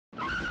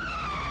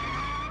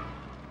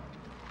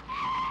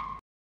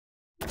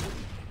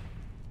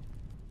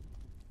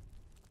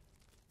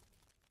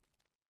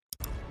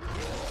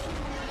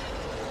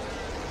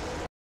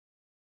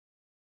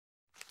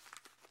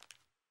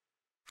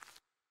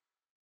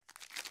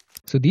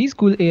So these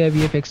cool AI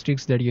VFX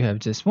tricks that you have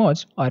just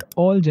watched are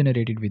all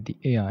generated with the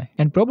AI.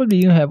 And probably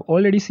you have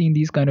already seen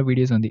these kind of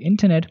videos on the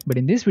internet, but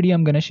in this video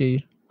I'm gonna show you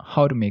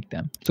how to make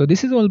them. So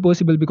this is all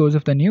possible because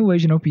of the new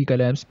version of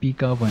pikalabs,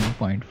 Pika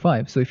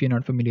 1.5. So if you're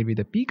not familiar with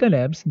the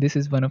pikalabs, this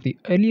is one of the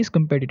earliest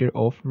competitor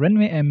of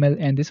Runway ML,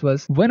 and this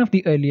was one of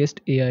the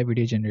earliest AI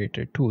video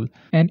generator tool.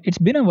 And it's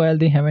been a while,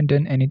 they haven't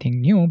done anything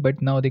new,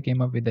 but now they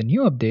came up with a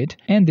new update,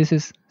 and this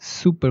is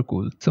super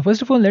cool. So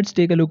first of all, let's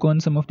take a look on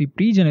some of the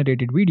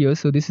pre-generated videos.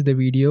 So this is the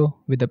video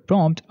with the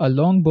prompt: a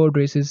longboard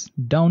races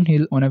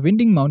downhill on a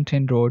winding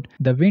mountain road,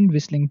 the wind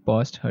whistling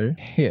past her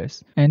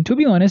hairs. And to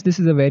be honest, this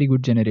is a very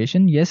good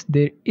generation. Yes,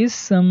 there is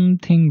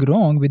something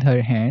wrong with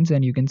her hands,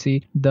 and you can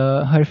see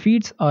her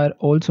feet are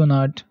also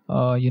not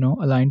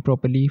aligned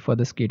properly for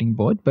the skating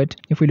board. But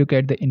if we look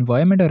at the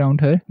environment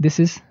around her, this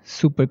is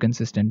super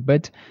consistent.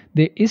 But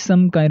there is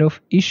some kind of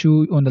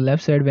issue on the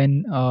left side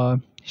when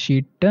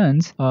she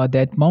turns,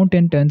 that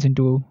mountain turns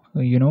into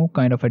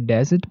kind of a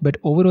desert. But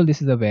overall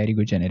this is a very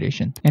good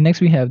generation. And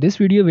next we have this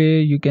video where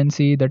you can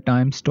see the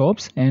time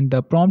stops, and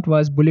the prompt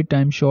was bullet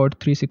time shot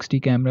 360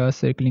 camera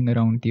circling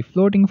around the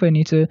floating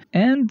furniture.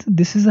 And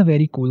this is a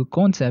very cool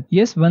concept.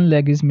 Yes, one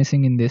leg is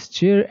missing in this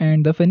chair,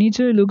 and the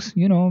furniture looks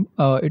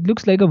it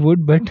looks like a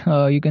wood, but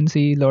you can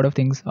see a lot of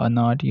things are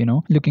not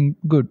looking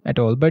good at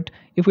all. But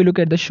if we look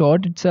at the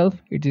shot itself,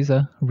 it is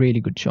a really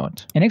good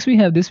shot. And next we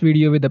have this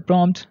video with the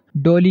prompt: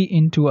 dolly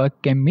into a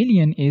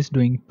chameleon is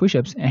doing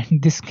push-ups.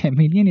 And this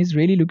chameleon is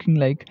really looking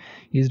like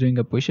he's doing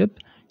a push-up.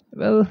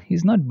 Well,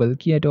 he's not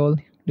bulky at all.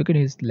 Look at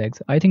his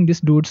legs. I think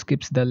this dude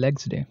skips the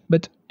legs day.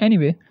 But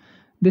anyway,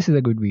 this is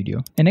a good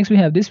video. And next we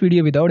have this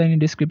video without any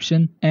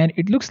description, and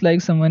it looks like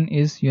someone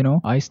is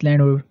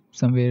Iceland or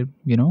somewhere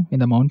in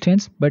the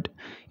mountains. But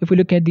if we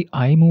look at the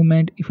eye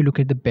movement, if you look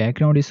at the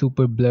background, is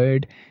super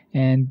blurred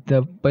and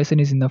the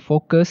person is in the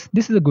focus.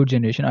 This is a good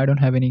generation. I don't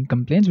have any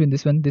complaints with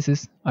this one. This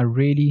is a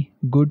really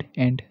good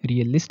and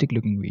realistic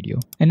looking video.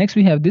 And next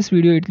we have this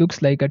video. It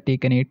looks like a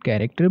Taken 8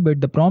 character, but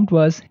the prompt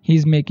was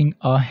he's making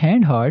a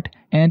hand heart,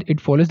 and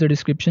it follows the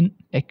description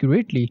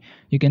accurately.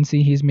 You can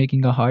see he's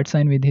making a heart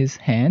sign with his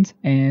hands,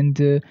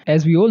 and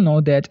as we all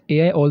know that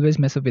AI always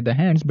mess up with the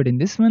hands, but in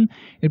this one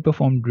it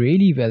performed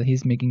really well.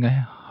 He's making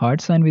a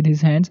heart sign with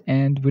his hands,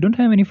 and we don't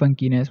have any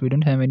funkiness, we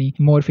don't have any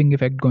morphing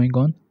effect going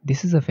on.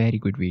 This is a very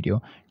good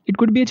video. It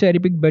could be a cherry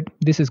pick, but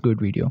this is good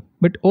video.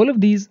 But all of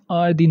these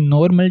are the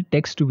normal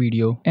text to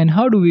video. And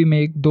how do we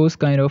make those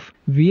kind of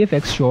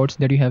VFX shots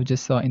that you have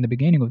just saw in the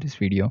beginning of this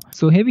video?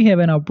 So here we have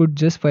an output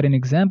just for an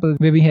example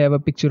where we have a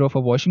picture of a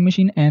washing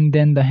machine, and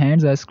then the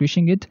hands are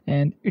squishing it,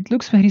 and it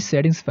looks very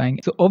satisfying.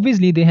 So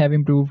obviously they have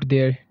improved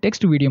their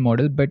text to video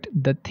model, but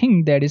the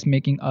thing that is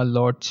making a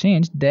lot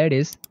change, that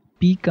is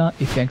Pika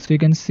effect. So you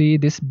can see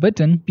this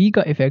button,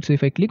 Pika effect. So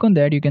if I click on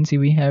that, you can see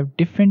we have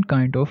different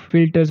kind of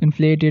filters: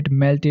 inflated,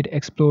 melted,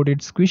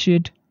 exploded, squish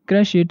it,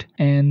 crush it,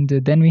 and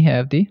then we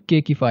have the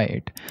cakeify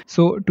it.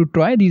 So to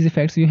try these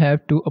effects, you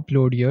have to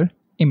upload your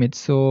image.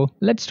 So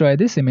let's try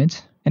this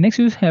image. And next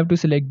you have to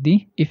select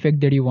the effect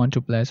that you want to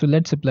apply. So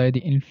let's apply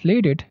the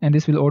inflated, and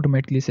this will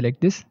automatically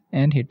select this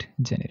and hit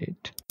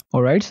generate.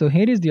 Alright, so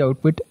here is the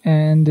output,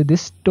 and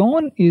this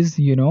stone is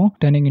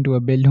turning into a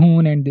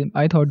balloon, and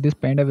I thought this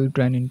panda will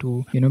turn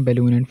into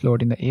balloon and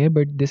float in the air,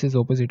 but this is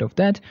opposite of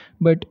that.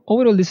 But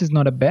overall this is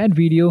not a bad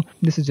video.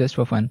 This is just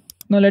for fun.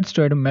 Now let's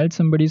try to melt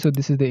somebody. So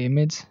this is the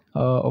image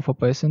of a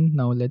person.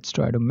 Now let's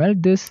try to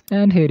melt this,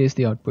 and here is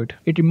the output.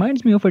 It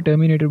reminds me of a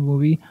Terminator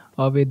movie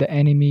where the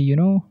enemy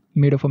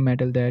made of a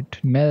metal that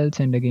melts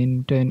and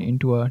again turn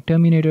into a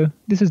Terminator.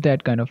 This is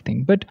that kind of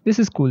thing, but this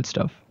is cool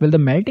stuff. Well, the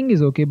melting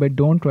is okay, but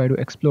don't try to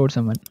explode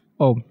someone.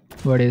 Oh,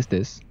 what is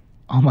this?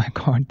 Oh my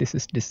god, this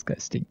is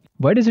disgusting.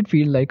 Why does it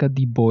feel like a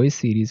The Boys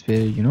series where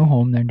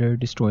Homelander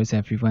destroys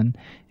everyone?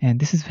 And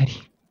this is very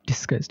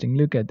disgusting.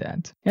 Look at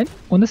that. And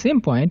on the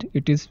same point,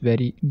 it is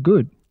very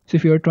good. So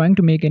if you are trying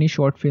to make any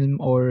short film,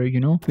 or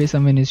where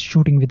someone is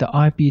shooting with the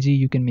RPG,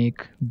 you can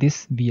make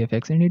this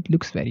VFX and it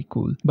looks very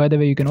cool. By the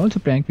way, you can also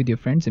prank with your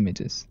friends'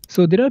 images.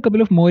 So there are a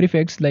couple of more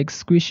effects like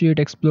squish it,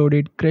 explode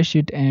it, crush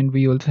it, and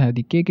we also have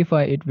the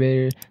cakeify it,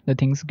 where the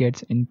things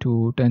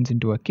turns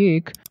into a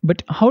cake.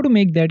 But how to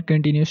make that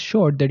continuous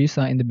shot that you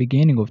saw in the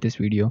beginning of this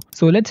video?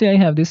 So let's say I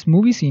have this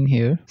movie scene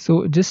here.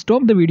 So just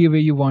stop the video where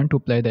you want to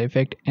apply the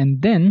effect,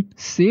 and then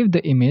save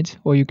the image,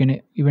 or you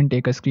can even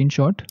take a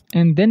screenshot,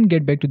 and then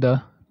get back to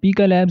the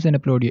pikalabs and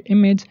upload your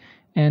image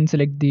and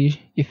select the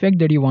effect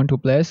that you want to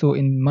apply. So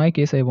in my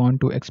case, I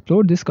want to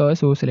explode this car,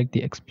 so select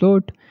the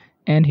explode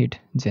and hit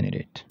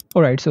generate.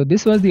 Alright, so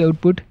this was the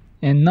output,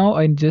 and now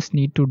I just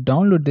need to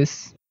download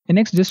this. And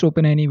next, just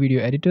open any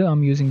video editor.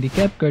 I'm using the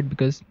CapCut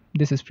because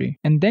this is free,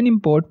 and then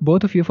import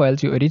both of your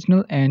files, your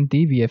original and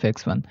the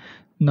VFX one.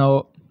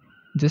 Now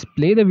just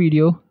play the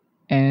video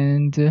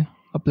and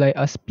apply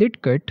a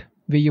split cut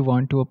where you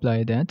want to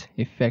apply that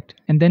effect,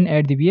 and then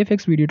add the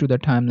VFX video to the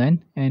timeline.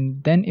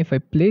 And then if I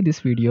play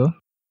this video,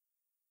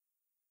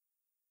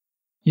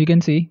 you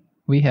can see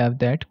we have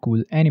that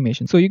cool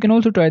animation. So you can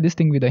also try this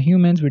thing with the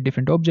humans, with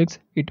different objects.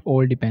 It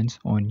all depends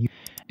on you.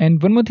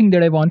 And one more thing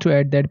that I want to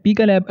add, that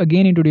Pikalab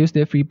again introduced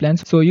their free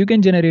plans, so you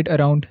can generate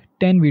around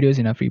 10 videos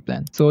in a free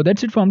plan. So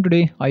that's it from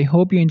today. I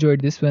hope you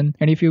enjoyed this one,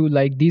 and if you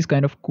like these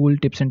kind of cool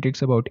tips and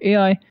tricks about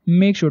AI,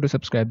 make sure to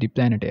subscribe the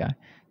Planet AI.